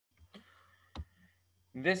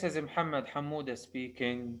This is محمد حمودة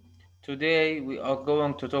speaking. Today we are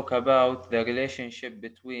going to talk about the relationship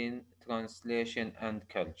between translation and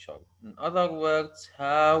culture. In other words,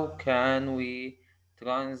 how can we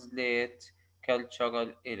translate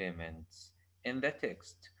cultural elements in the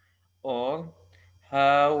text? Or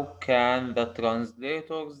how can the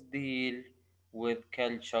translators deal with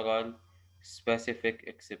cultural specific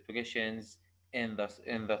expressions in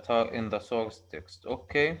the source text?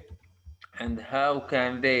 Okay, and how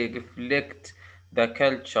can they reflect the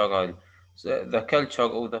the culture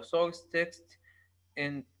of the source text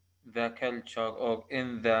in the culture or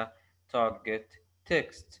in the target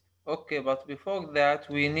text. Okay, but before that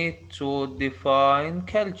we need to define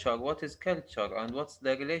culture. What is culture and what's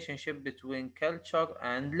the relationship between culture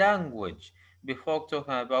and language before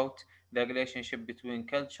talking about the relationship between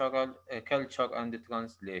culture and the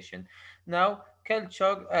translation. Now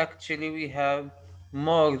culture, actually we have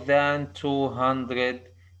more than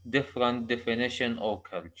 200 different definition of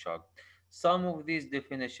culture. Some of these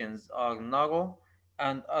definitions are narrow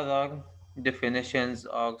and other definitions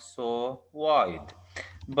are so wide.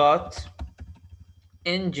 But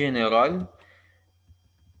in general,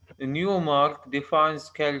 Newmark defines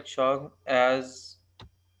culture as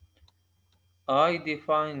I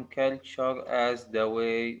define culture as the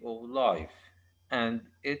way of life and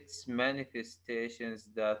its manifestations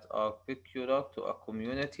that are peculiar to a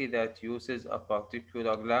community that uses a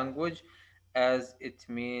particular language as it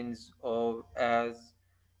means of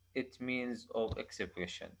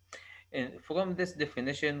expression. And from this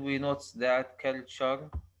definition, we note that culture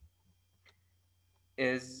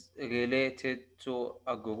is related to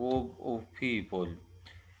a group of people.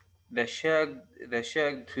 The shared,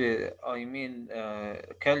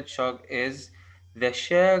 culture is the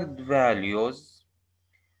shared values,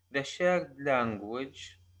 the shared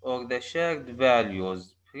language, or the shared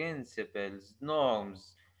values, principles,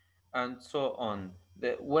 norms, and so on.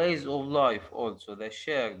 The ways of life, also, the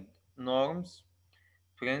shared norms,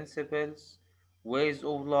 principles, ways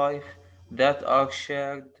of life that are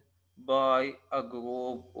shared by a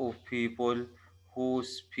group of people who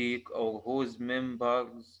speak or whose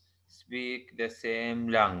members speak the same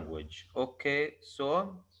language. Okay,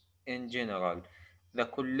 so in general, the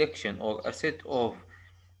collection or a set of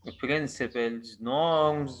principles,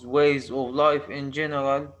 norms, ways of life in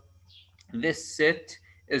general, this set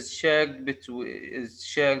is shared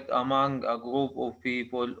among a group of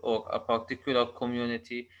people or a particular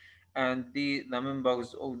community, and the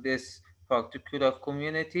members of this particular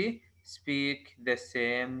community speak the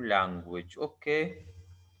same language. Okay,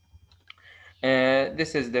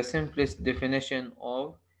 this is the simplest definition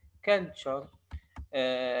of culture.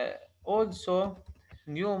 Also,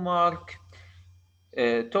 Newmark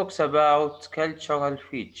talks about cultural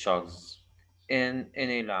features in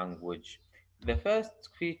any language. The first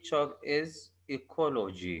feature is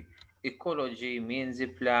ecology. Ecology means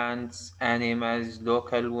plants, animals,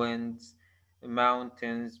 local winds,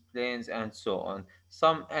 mountains, plains, and so on.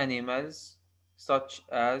 Some animals, such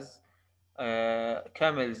as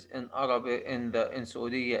camels in in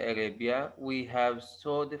Saudi Arabia, we have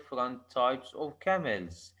so different types of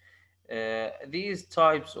camels. These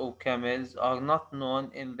types of camels are not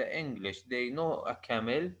known in the English. They know a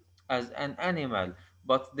camel as an animal,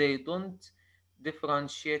 but they don't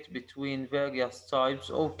differentiate between various types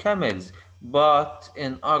of camels. But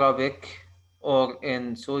in Arabic or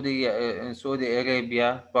in Saudi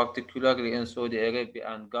Arabia, particularly in Saudi Arabia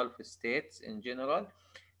and Gulf states in general,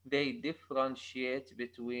 they differentiate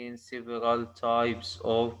between several types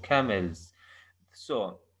of camels.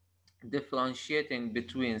 So, differentiating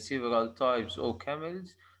between several types of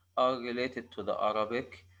camels are related to the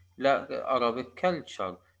Arabic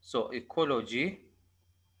culture. So ecology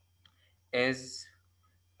is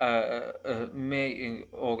may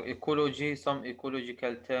or ecology, some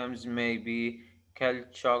ecological terms may be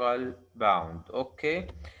cultural bound. Okay,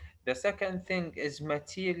 the second thing is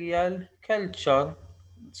material culture,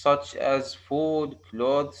 such as food,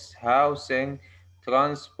 clothes, housing,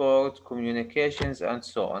 transport, communications, and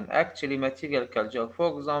so on. Actually, material culture,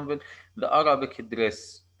 for example, the Arabic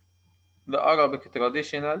dress, the Arabic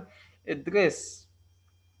traditional dress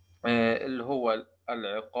اللي هو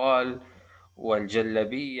العقال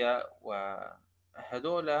والجلبية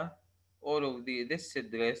وهذولا. all of this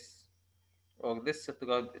dress or this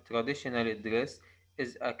traditional dress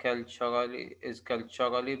is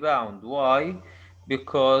culturally bound. Why?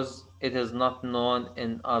 Because it is not known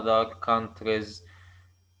in other countries,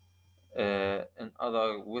 in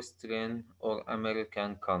other Western or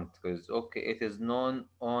American countries. Okay, it is known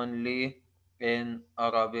only in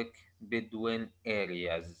Arabic Bedouin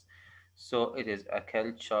areas. So it is a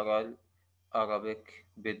cultural Arabic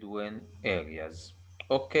Bedouin areas.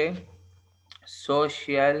 Okay,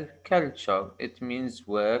 social culture, it means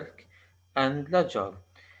work and leisure.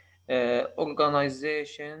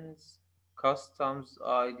 Organizations, customs,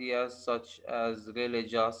 ideas such as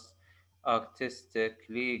religious, artistic,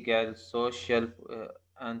 legal, social,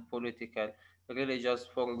 and political. Religious,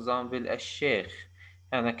 for example, الشيخ.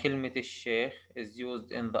 أنا كلمة الشيخ is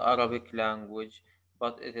used in the Arabic language,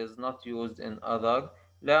 but it is not used in other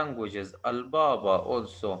languages. Al-Baba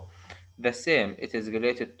also the same. It is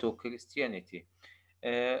related to Christianity. Uh,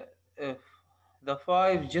 uh, the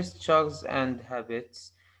five gestures and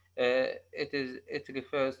habits. It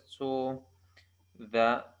refers to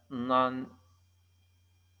the non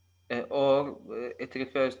or it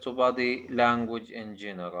refers to body language in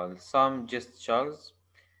general. Some gestures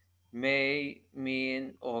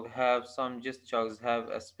have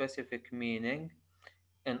a specific meaning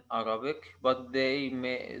in Arabic, but they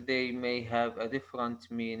may have a different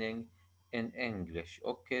meaning in English.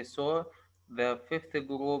 Okay, so the fifth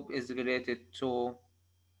group is related to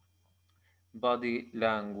body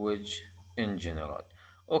language in general.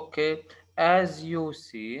 Okay, as you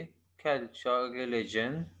see, culture,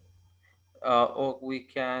 religion, or we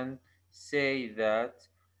can say that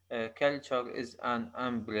culture is an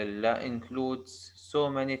umbrella, includes so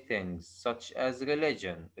many things such as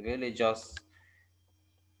religion, religious,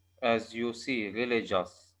 as you see,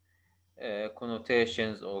 religious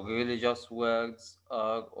connotations or religious words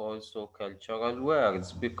are also cultural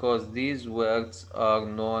words because these words are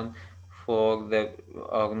known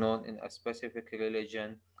in a specific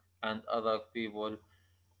religion, and other people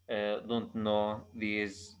don't know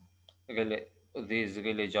reli- these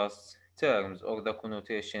religious terms or the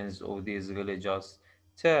connotations of these religious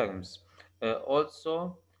terms.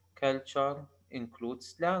 Also, culture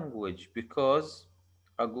includes language because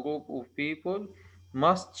a group of people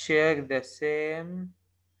must share the same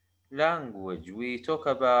language. We talk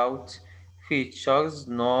about features,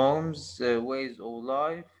 norms, ways of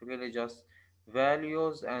life, religious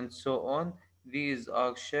values, and so on. These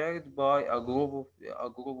are shared by a group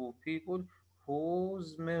of people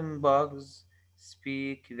whose members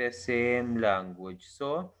speak the same language.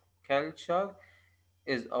 So, culture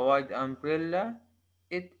is a wide umbrella.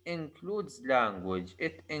 It includes language,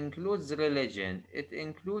 it includes religion, it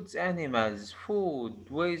includes animals, food,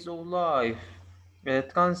 ways of life,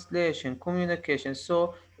 translation, communication.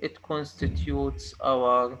 So it constitutes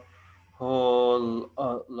our whole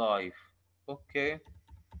life. Okay,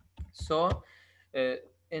 so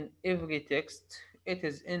in every text, it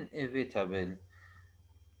is inevitable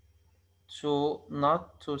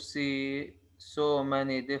not to see so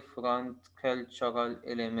many different cultural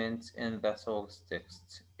elements in the source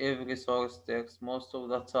text. Every source text, most of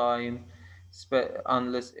the time,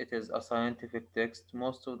 unless it is a scientific text,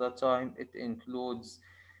 most of the time it includes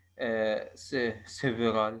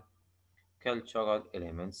several cultural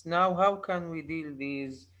elements. Now, how can we deal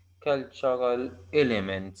these cultural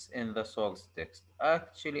elements in the source text?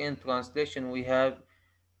 Actually, in translation, we have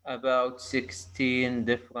about 16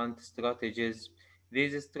 different strategies.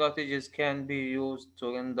 These strategies can be used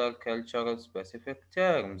to render cultural specific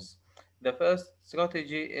terms. The first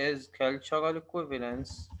strategy is cultural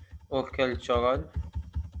equivalence or cultural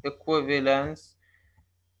equivalence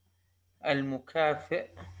المكافئ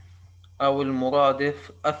أو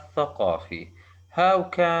المرادف الثقافي.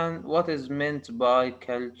 What is meant by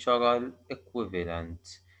cultural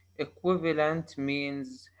equivalent? Equivalent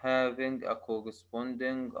means having a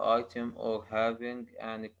corresponding item or having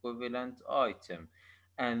an equivalent item,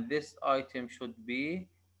 and this item should be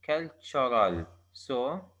cultural.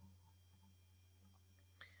 So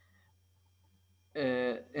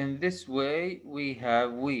in this way,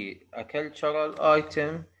 a cultural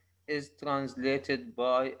item is translated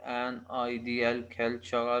by an ideal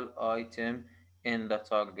cultural item in the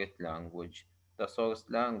target language. The source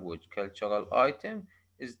language cultural item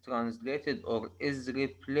is translated or is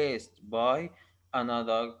replaced by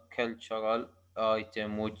another cultural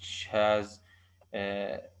item which has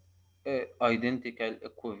uh, identical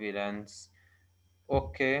equivalence,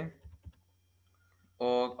 okay,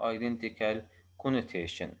 or identical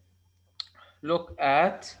connotation. Look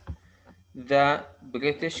at the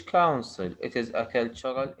British Council. It is a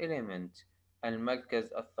cultural element.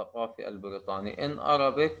 المركز الثقافي البريطاني. In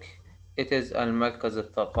Arabic, it is المركز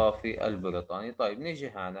الثقافي البريطاني. طيب نيجي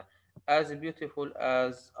هنا. As beautiful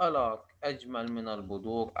as a lark. أجمل من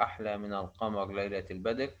البدور. أحلى من القمر ليلة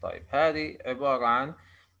البدر. طيب هذه عبارة عن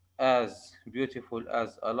as beautiful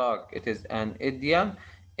as a lark. It is an idiom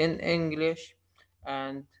in English,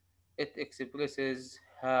 and it expresses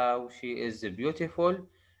how she is beautiful.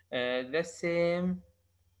 The same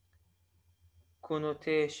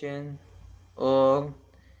connotation or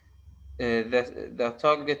the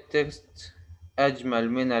target text أجمل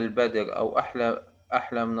من البدر أو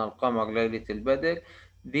أحلى من القمر ليلة البدر.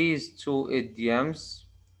 These two idioms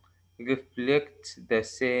reflect the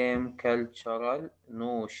same cultural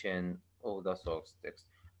notion of the source text.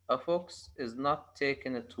 A fox is not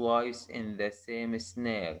taken twice in the same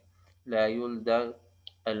snare. لا يلدغ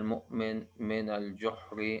المؤمن من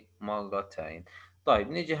الجحر مرتين. طيب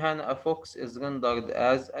نيجي هنا. A fox is rendered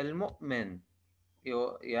as المؤمن.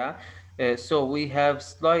 Yeah. So we have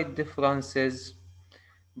slight differences,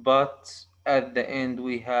 but at the end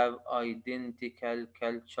we have identical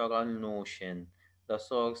cultural notion. The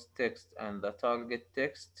source text and the target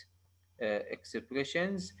text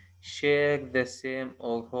expressions share the same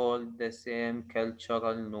or hold the same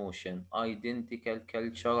cultural notion, identical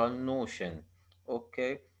cultural notion.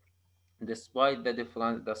 Okay, despite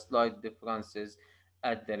the slight differences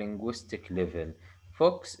at the linguistic level.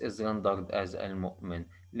 Fox is rendered as al-mu'min.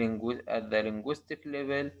 At the linguistic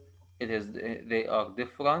level, they are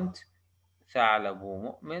different. ثعلب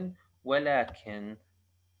ومؤمن. ولكن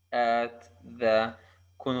at the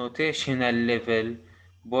connotational level,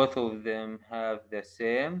 both of them have the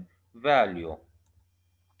same value.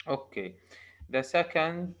 Okay. The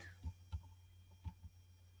second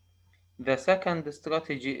The second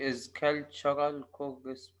strategy is cultural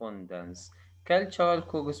correspondence. Cultural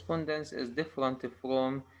correspondence is different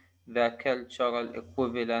from the cultural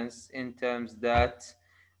equivalence in terms that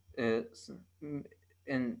uh, s- m-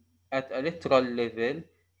 in at a literal level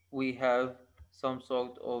we have some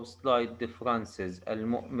sort of slight differences.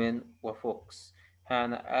 المؤمن وفوكس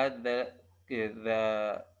هنا at the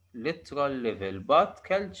literal level, but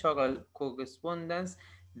cultural correspondence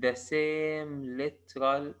the same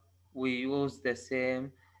literal we use the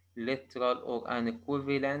same literal or an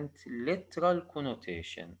equivalent literal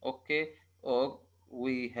connotation. Okay, or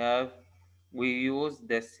we use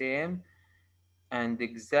the same and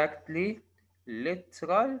exactly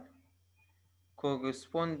literal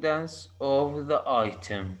correspondence of the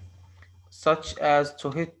item, such as to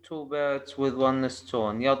hit two birds with one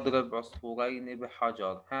stone. يضرب عصفورين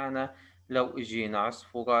بحجر. هنا لو اجينا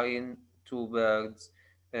عصفورين two birds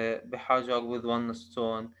بحجر with one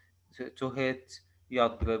stone to hit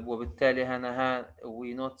يضرب. وبالتالي هنا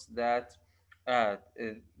we note that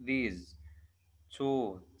these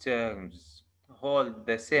two terms hold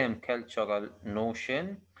the same cultural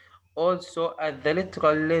notion. Also, at the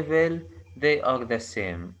literal level, they are the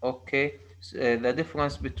same. Okay, the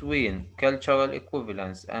difference between cultural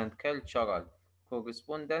equivalence and cultural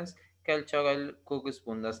correspondence. Cultural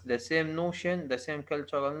correspondence, the same notion, the same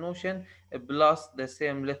cultural notion, plus the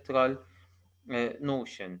same literal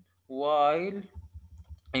notion. While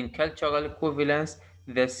in cultural equivalence,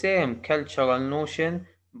 the same cultural notion,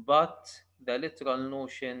 but the literal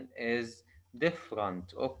notion is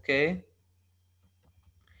different. Okay.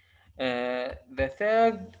 The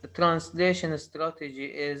third translation strategy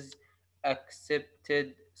is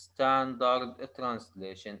accepted standard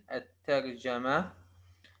translation. الترجمة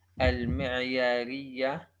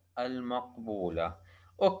المعيارية المقبولة.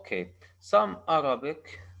 Okay, some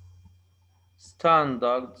Arabic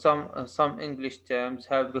standard, some English terms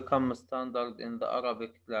have become standard in the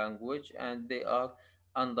Arabic language and they are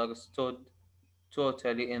understood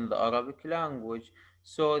totally in the Arabic language.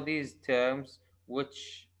 So these terms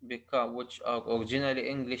which are originally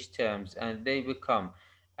English terms and they become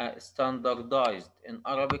standardized in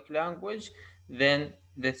Arabic language, then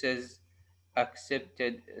this is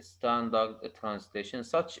accepted standard translation,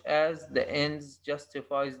 such as the ends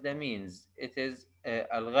justifies the means. It is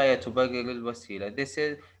الغاية تبرر الوسيلة. This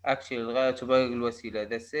is actually الغاية تبرر الوسيلة.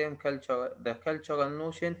 The same culture, the cultural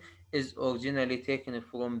notion is originally taken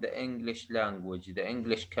from the English language, the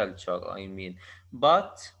English culture, I mean.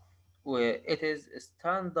 But where it is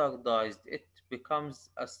standardized, it becomes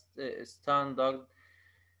a standard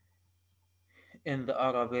in the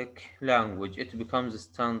Arabic language. It becomes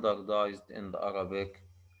standardized in the Arabic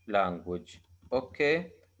language.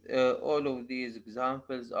 Okay, all of these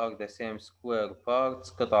examples are the same: square parts,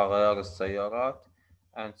 قطع غيار السيارات,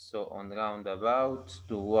 and so on, roundabout,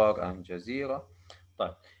 دوار and جزيرة.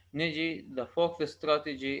 طيب نجي. The fourth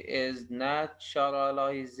strategy is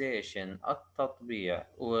naturalization, التطبيع.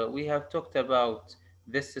 We have talked about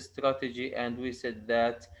this strategy and we said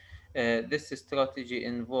that this strategy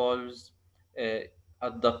involves uh,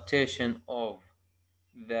 adaptation of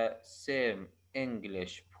the same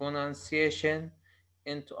English pronunciation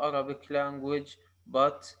into Arabic language,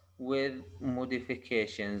 but with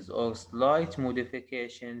modifications or slight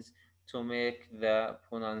modifications to make the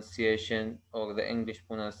pronunciation or the English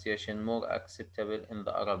pronunciation more acceptable in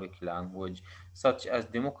the Arabic language, such as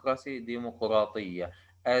democracy, ديمقراطية.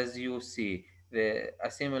 As you see, a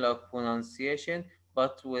similar pronunciation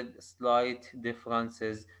but with slight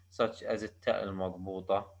differences such as التاء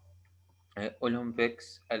المربوطة.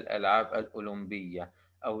 Olympics الألعاب الأولمبية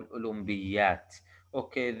أو الأولمبيات.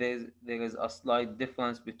 Okay, there is a slight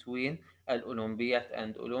difference between الأولمبيات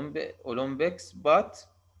and Olympics, but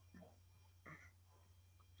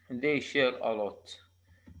they share a lot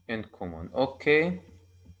in common. Okay,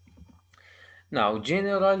 now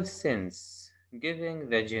general sense. Giving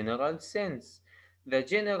the general sense. The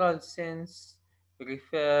general sense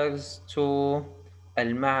refers to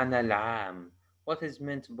المعنى العام. What is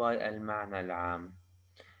meant by المعنى العام?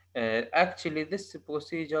 Actually, this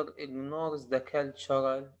procedure ignores the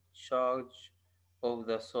cultural charge of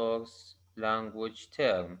the source language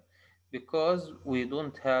term because we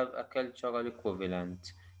don't have a cultural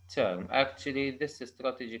equivalent term. Actually, this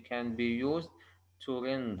strategy can be used to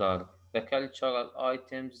render the cultural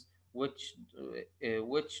items which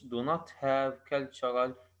do not have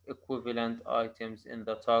cultural equivalent items in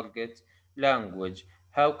the target language.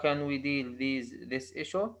 How can we deal this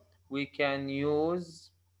issue? We can use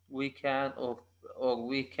we can or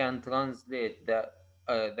we can translate the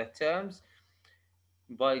terms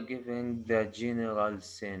by giving the general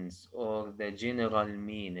sense or the general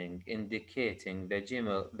meaning, indicating the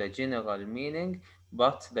general meaning,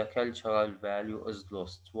 but the cultural value is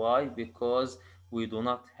lost. Why? Because we do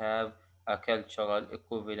not have a cultural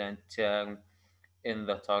equivalent term in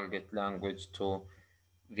the target language to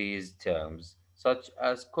these terms, such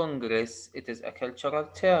as Congress. It is a cultural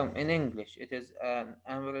term in English. It is an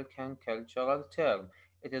American cultural term.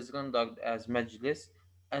 It is rendered as Majlis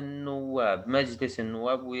النواب. مجلس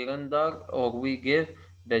النواب, we render or we give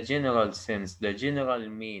the general sense, the general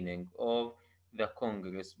meaning of the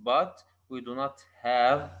Congress, but we do not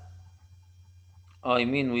have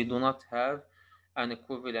we do not have an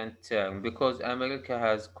equivalent term because America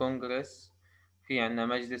has Congress. في عنا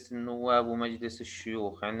مجلس النواب ومجلس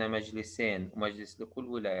الشيوخ، عنا مجلسين ومجلس لكل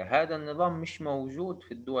ولاية. هذا النظام مش موجود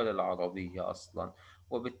في الدول العربية أصلا،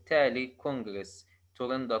 وبالتالي Congress to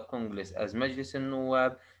render Congress as مجلس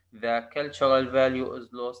النواب, the cultural value is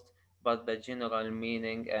lost but the general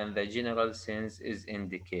meaning and the general sense is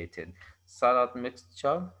indicated. Salad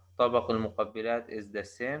mixture, طبق المقبلات is the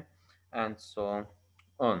same and so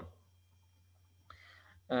on.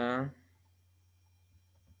 Uh,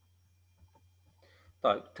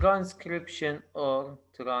 طيب transcription or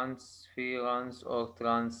transference or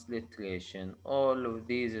transliteration, all of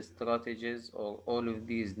these strategies or all of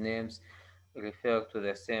these names refer to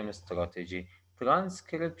the same strategy.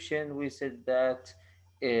 Transcription, we said that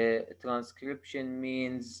transcription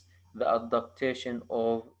means the adaptation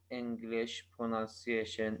of English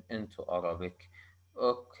pronunciation into Arabic.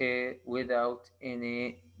 Okay, without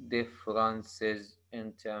any differences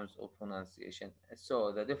in terms of pronunciation.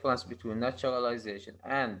 So the difference between naturalization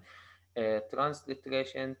and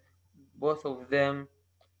transliteration, both of them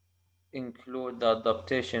include the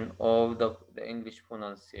adaptation of the English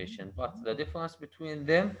pronunciation. But the difference between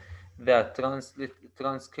them, the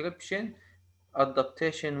transcription,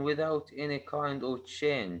 adaptation without any kind of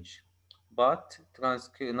change. But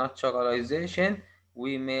naturalization,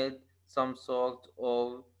 we made some sort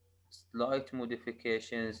of slight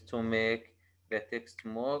modifications to make the text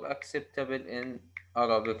more acceptable in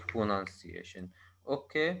Arabic pronunciation.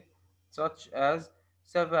 Okay, such as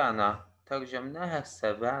savannah, ترجمناها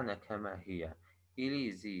السافانا كما هي.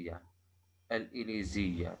 إليزية،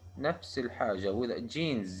 الإليزية نفس الحاجة with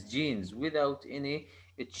jeans without any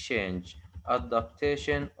change.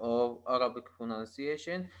 Adaptation of Arabic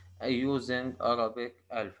pronunciation using Arabic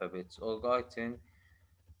alphabets or writing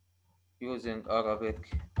using Arabic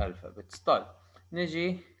alphabets. طيب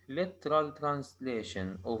نجي literal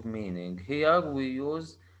translation of meaning. Here we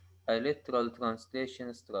use a literal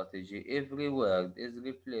translation strategy. Every word is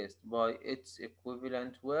replaced by its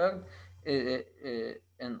equivalent word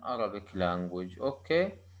in Arabic language.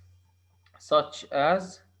 Okay, such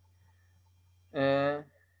as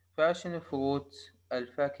passion fruit,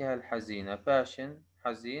 الفاكهة الحزينة. passion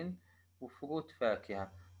حزين وفروت فاكهة.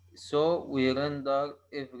 So we render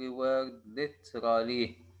every word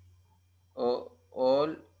literally or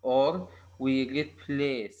we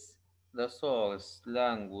replace the source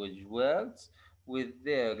language words with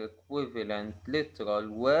their equivalent literal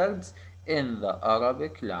words in the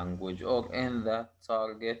Arabic language or in the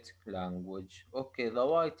target language. Okay, the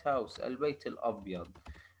White House, البيت الأبيض,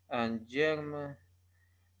 and German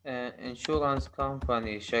insurance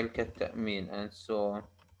company, شركة تأمين, and so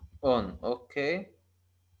on. Okay.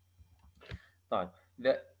 طيب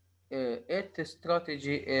the eighth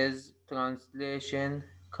strategy is translation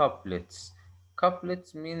couplets.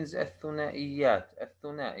 couplets means الثنائيات،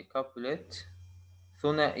 الثنائي couplet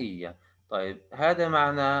ثنائية. طيب هذا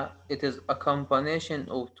معناه it is a combination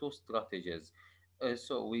of two strategies.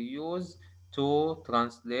 So we use two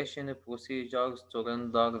translation procedures to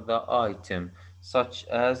render the item such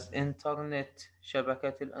as internet،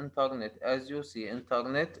 شبكة الإنترنت. as you see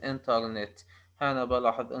internet. هنا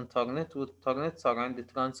بلاحظ انترنت والانترنت صار عندي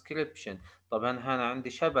transcription. طبعا هنا عندي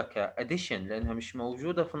شبكة addition لأنها مش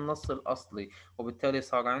موجودة في النص الأصلي، وبالتالي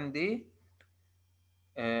صار عندي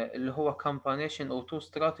اللي هو combination of two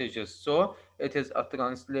strategies. so it is a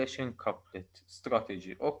translation couplet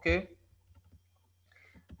strategy. okay.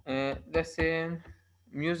 the same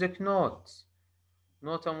music notes،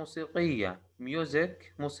 نوتة موسيقية.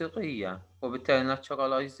 music موسيقية، وبالتالي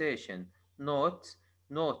naturalization. note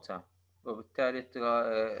نوتة، وبالتالي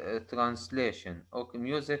translation. okay.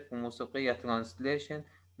 music وموسيقية translation،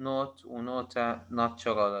 note ونوتة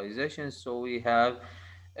naturalization. so we have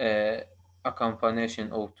a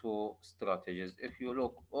combination of two strategies. If you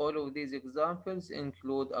look, all of these examples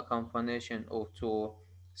include a combination of two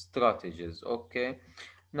strategies. okay.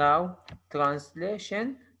 now translation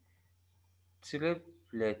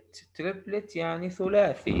triplet يعني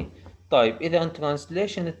ثلاثي. طيب إذا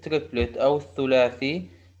translation triplet أو الثلاثي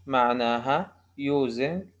معناها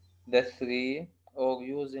using the three or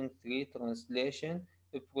using three translation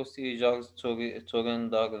procedures to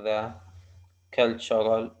render the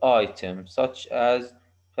cultural item such as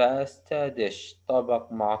pasta dish،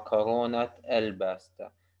 طبق معكرونة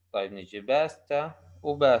الباستا. طيب نجي باستا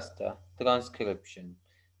وباستا transcription،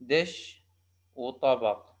 dish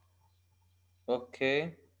وطبق.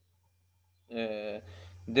 اوكي.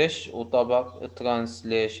 دش وطبق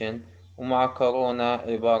ترانسليشن، ومعكرونة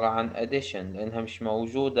عبارة عن addition لأنها مش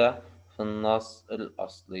موجودة في النص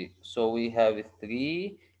الأصلي. so we have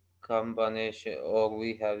three combination or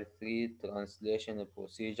we have three translation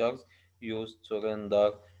procedures used to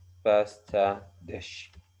render pasta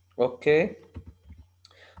dish. اوكي.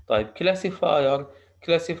 طيب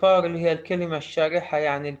classifier اللي هي الكلمة الشارحة،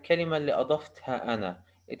 يعني الكلمة اللي أضفتها أنا.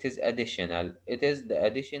 it is additional. it is the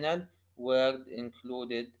additional word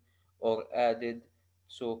included or added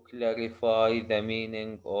to clarify the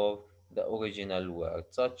meaning of the original word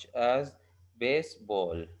such as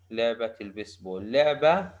baseball، لعبة البيسبول.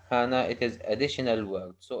 لعبة هنا it is additional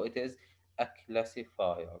word so it is a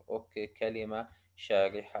classifier. أوكي. كلمة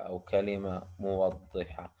شارحة أو كلمة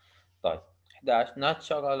موضحة. طيب 11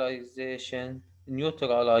 naturalization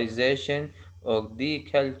neutralization or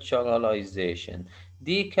deculturalization.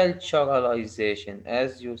 Deculturalization,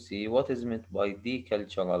 as you see, what is meant by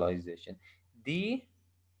deculturalization? De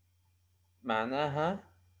معناها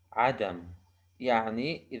عدم،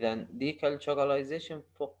 يعني إذا deculturalization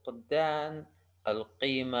فقدان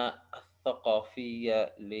القيمة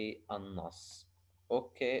الثقافية للنص.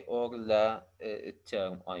 okay. or لا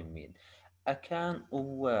term I mean a can of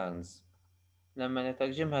worms لما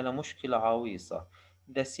نترجمها لمشكلة عويصة.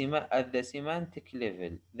 at the semantic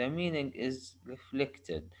level the meaning is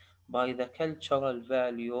reflected by the cultural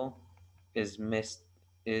value is missed,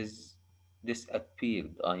 is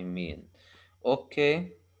disappeared I mean.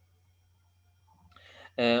 okay.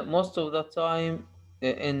 most of the time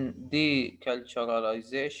in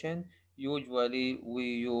deculturalization usually we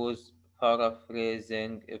use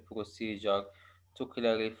paraphrasing procedure to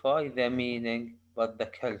clarify the meaning but the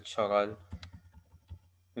cultural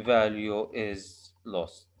value is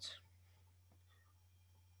lost.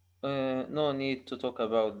 No need to talk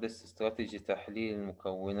about this strategy. تحليل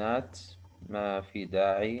المكونات ما في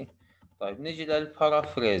داعي. طيب نجي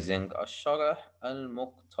للبارافريزنج، الشرح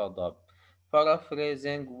المقتضب.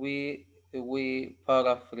 paraphrasing we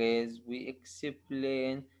paraphrase, we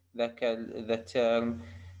explain the term.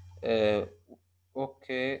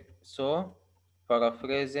 okay. so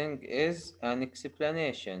paraphrasing is an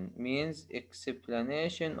explanation, means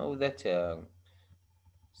explanation of the term,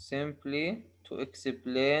 simply to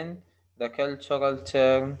explain the cultural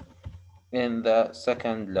term in the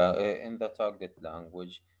in the target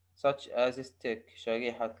language, such as steak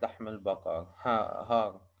شريحة لحم البقر،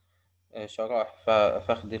 هار شرايح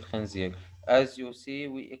فخذ الخنزير. as you see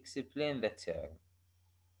we explain the term.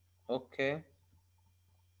 okay.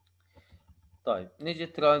 طيب نيجي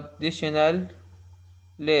traditional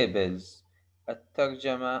labels،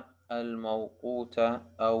 الترجمة الموقوتة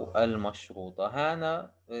أو المشروطة.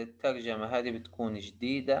 هنا الترجمة هذه بتكون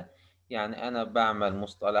جديدة، يعني أنا بعمل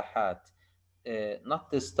مصطلحات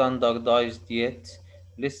not standardized yet،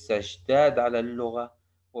 لسه جداد على اللغة،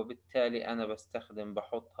 وبالتالي أنا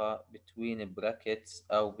بحطها between brackets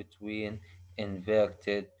أو between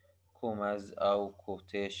inverted commas أو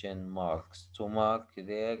quotation marks to mark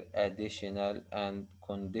their additional and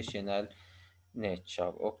conditional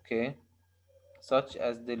nature. Okay, such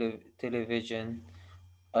as television.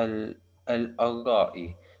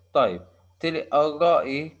 الرائي. طيب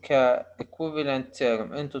الرائي ك equivalent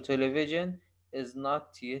term into television is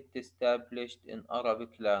not yet established in Arabic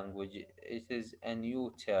language. It is a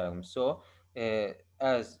new term. So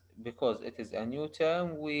as because it is a new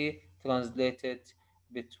term, we translate it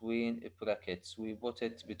between brackets. We put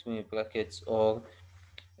it between brackets or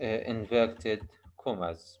inverted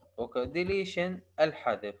commas. اوكي deletion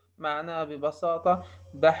الحذف معناه ببساطة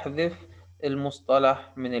بحذف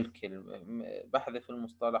المصطلح من الكلمة، بحذف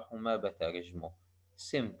المصطلح وما بترجمه.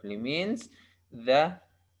 simply means the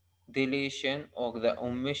deletion or the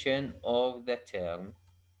omission of the term.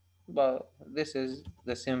 But this is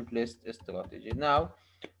the simplest strategy. Now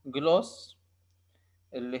gloss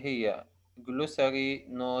اللي هي glossary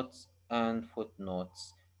notes and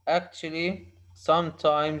footnotes. Actually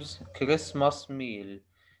sometimes Christmas meal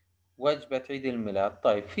وجبة عيد الميلاد.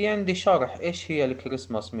 طيب في عندي شرح إيش هي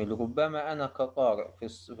الكريسماس ميل. ربما أنا كقارئ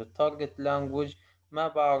في التارجت لانجوج ما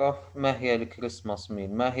بعرف ما هي الكريسماس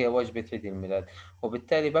ميل، ما هي وجبة عيد الميلاد،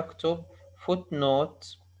 وبالتالي بكتب فوت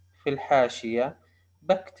نوت في الحاشية،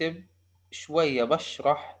 بكتب شوية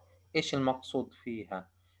بشرح إيش المقصود فيها.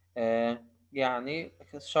 يعني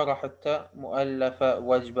شرحت مؤلفة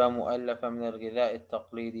وجبة مؤلفة من الغذاء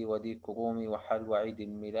التقليدي وديك رومي وحلوى عيد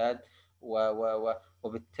الميلاد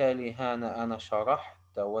وبالتالي هنا أنا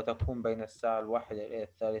شرحت وتكون بين الساعة 1 إلى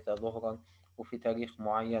 3 ظهرا وفي تاريخ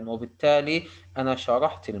معين، وبالتالي أنا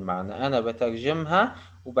شرحت المعنى، أنا بترجمها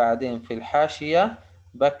وبعدين في الحاشية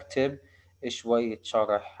بكتب شوية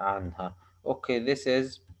شرح عنها. Okay, this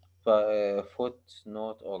is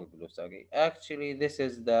footnote or glossary. Actually, this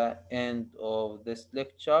is the end of this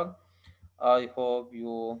lecture. I hope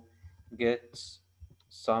you get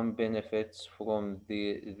some benefits from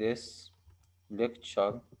this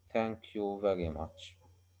lecture. Thank you very much.